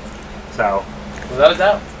something. Yeah. So without a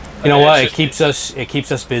doubt. You know what? It keeps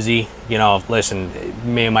us busy. You know, listen,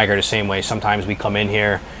 me and Mike are the same way. Sometimes we come in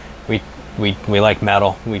here, we like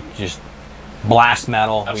metal. We just blast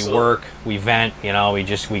metal. Absolutely. We work. We vent. You know, we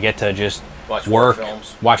get to just watch work,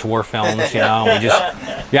 war films. You know,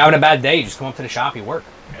 you're having a bad day. You just come up to the shop. You work.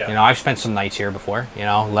 Yeah. You know, I've spent some nights here before. You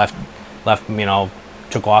know, left. You know,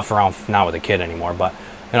 took off around, not with a kid anymore, but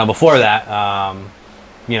you know, before that,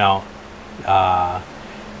 you know.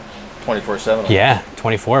 24/7. Yeah,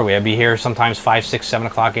 24. We'd be here sometimes 5, 6, 7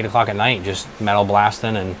 o'clock, 8 o'clock at night, just metal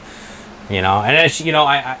blasting, and you know, and it's, you know,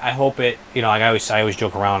 I hope it, you know, like I always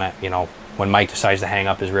joke around at, you know, when Mike decides to hang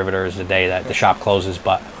up his riveter is the day that the shop closes,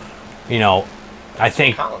 but you know, I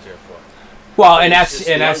think, well, and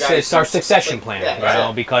that's our succession plan, you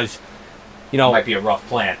know, because you know, might be a rough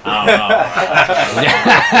plan. I don't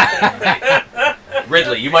know.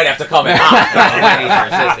 Ridley, you might have to come in hot.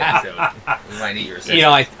 You might need your assistance. You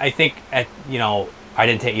know, I think you know, I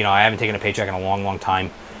haven't taken a paycheck in a long time.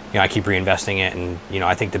 You know, I keep reinvesting it, and you know,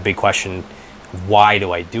 I think the big question, why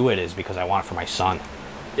do I do it, is because I want it for my son.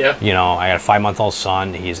 Yeah. You know, I got a 5-month-old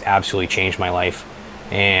son. He's absolutely changed my life,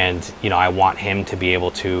 and you know, I want him to be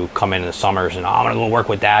able to come in the summers and I'm gonna go work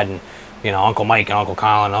with Dad and, you know, Uncle Mike and Uncle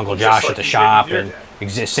Colin and Uncle Josh at the shop, and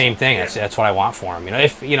same thing. Yeah. That's what I want for him. You know,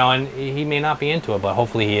 if you know, and he may not be into it, but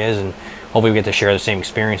hopefully he is, and hopefully we get to share the same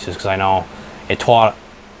experiences, because I know it taught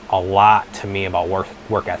a lot to me about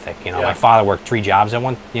work ethic. You know, my father worked 3 jobs at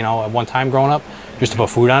one time growing up, just to put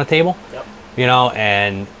food on the table. Yep. You know,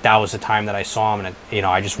 and that was the time that I saw him, and you know,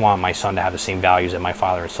 I just want my son to have the same values that my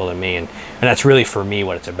father instilled in me, and that's really for me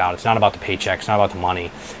what it's about. It's not about the paycheck, it's not about the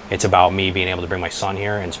money. It's about me being able to bring my son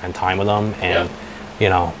here and spend time with him, and you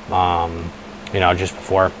know, just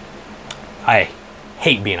before, I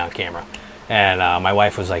hate being on camera, and my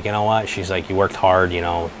wife was like, you know what? She's like, you worked hard, you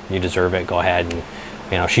know, you deserve it. Go ahead, and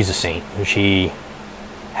you know, she's a saint. She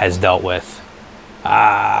has dealt with.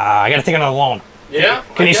 I got to take another loan. Yeah.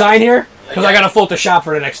 Can you sign here? Because I got to float the shop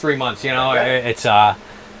for the next 3 months. You know, it's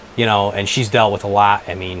you know, and she's dealt with a lot.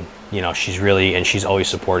 I mean, you know, she's always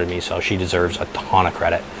supported me, so she deserves a ton of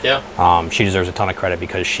credit. Yeah. She deserves a ton of credit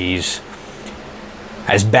because she's,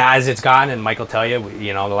 as bad as it's gotten, and Mike will tell you,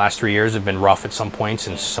 you know, the last 3 years have been rough at some points,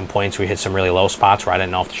 and some points we hit some really low spots where I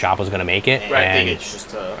didn't know if the shop was going to make it. Right, and, I think it's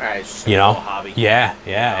just a you know, hobby. Yeah,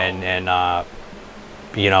 and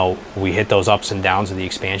you know, we hit those ups and downs of the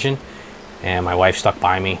expansion, and my wife stuck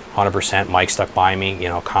by me 100%. Mike stuck by me. You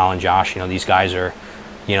know, Colin, Josh, you know, these guys are,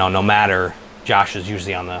 no matter, Josh is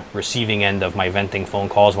usually on the receiving end of my venting phone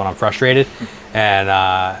calls when I'm frustrated,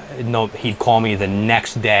 and he'd call me the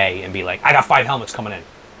next day and be like, I got 5 helmets coming in,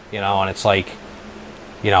 and it's like,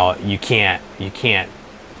 you can't.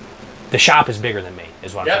 The shop is bigger than me,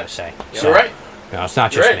 is what I'm trying to say. So, you're right. It's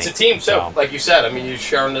not just me. It's a team, so like you said. I mean, you're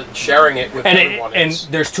sharing it with everyone. And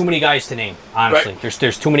there's too many guys to name. Honestly,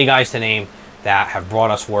 there's too many guys to name that have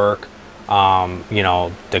brought us work.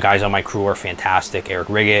 The guys on my crew are fantastic. Eric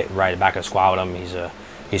Riggett, right back at the squad with him.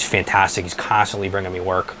 He's fantastic. He's constantly bringing me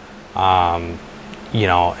work. I'm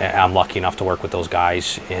lucky enough to work with those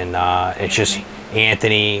guys, and it's just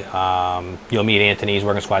Anthony. You'll meet Anthony. He's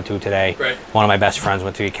working squad 2 today. Right. One of my best friends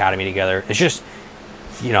went to the academy together. It's just,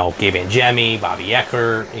 Gabe Angemi, Bobby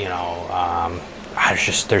Eckert.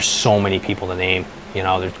 There's so many people to name.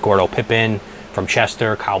 There's Gordo Pippin from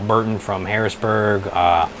Chester, Kyle Burton from Harrisburg,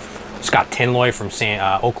 Scott Tinloy from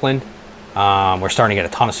Oakland. We're starting to get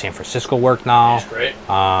a ton of San Francisco work now. That's great.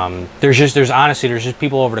 There's just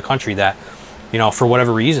people over the country that, for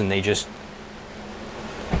whatever reason, they just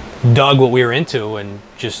dug what we were into, and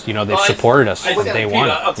just they've supported us from day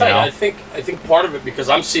one. I'll tell you, I think part of it, because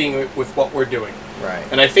I'm seeing it with what we're doing, right,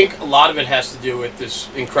 and I think a lot of it has to do with this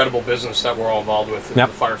incredible business that we're all involved with in the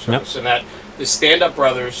fire service, and that the stand-up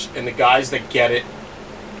brothers and the guys that get it,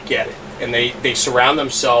 and they surround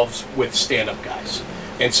themselves with stand-up guys.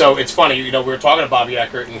 And so it's funny, we were talking to Bobby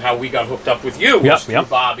Eckert and how we got hooked up with you through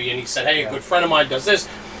Bobby, and he said, hey, a good friend of mine does this.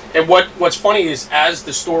 And what's funny is, as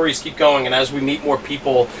the stories keep going and as we meet more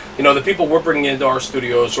people, the people we're bringing into our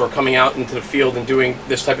studios or coming out into the field and doing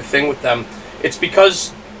this type of thing with them, it's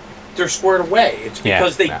because they're squared away. It's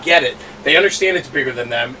because they get it. They understand it's bigger than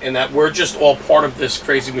them, and that we're just all part of this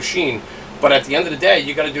crazy machine. But at the end of the day,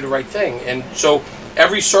 you got to do the right thing. And so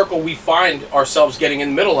every circle we find ourselves getting in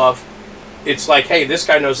the middle of, it's like, hey, this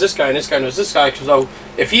guy knows this guy, and this guy knows this guy. So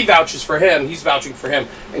if he vouches for him, he's vouching for him.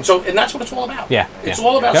 And that's what it's all about. It's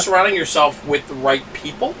all about surrounding yourself with the right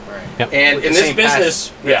people. Right. Yep. And in this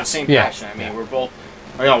business, we have the same passion. I mean, we're both,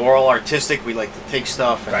 we're all artistic. We like to take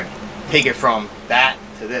stuff and take it from that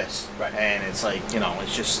to this. Right. And it's like,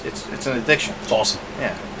 it's just, it's an addiction. It's awesome.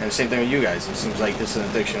 Yeah. And the same thing with you guys. It seems like this is an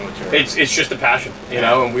addiction with your... It's just a passion,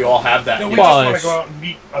 and we all have that. No, we just want to go out and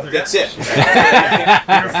meet other guys. That's it.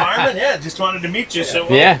 You're a fireman? Yeah, just wanted to meet you. So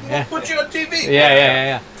we'll put you on TV.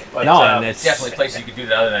 Yeah. But, and it's definitely a place you could do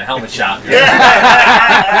that other than a helmet shop.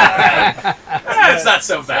 It's not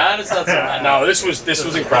so bad. No, this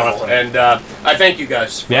was incredible, and I thank you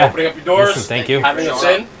guys for opening up your doors. Listen, thank you. Having us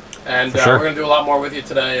in. And sure. we're going to do a lot more with you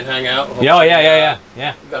today and hang out. Yeah.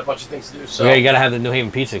 We've got a bunch of things to do. So you got to have the New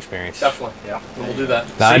Haven pizza experience. Definitely. Yeah. And we'll do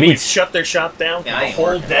that. We've shut their shop down for the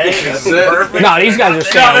whole day. That's it. No, these guys are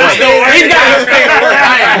staying awake. These guys are staying awake.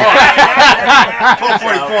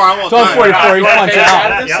 12:44, I'm 12:44, you punch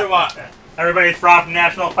out. Yep. Everybody, it's Rob from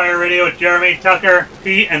National Fire Radio with Jeremy, Tucker,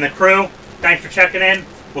 Pete, and the crew. Thanks for checking in.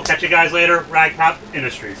 We'll catch you guys later. Ragtop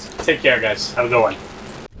Industries. Take care, guys. Have a good one.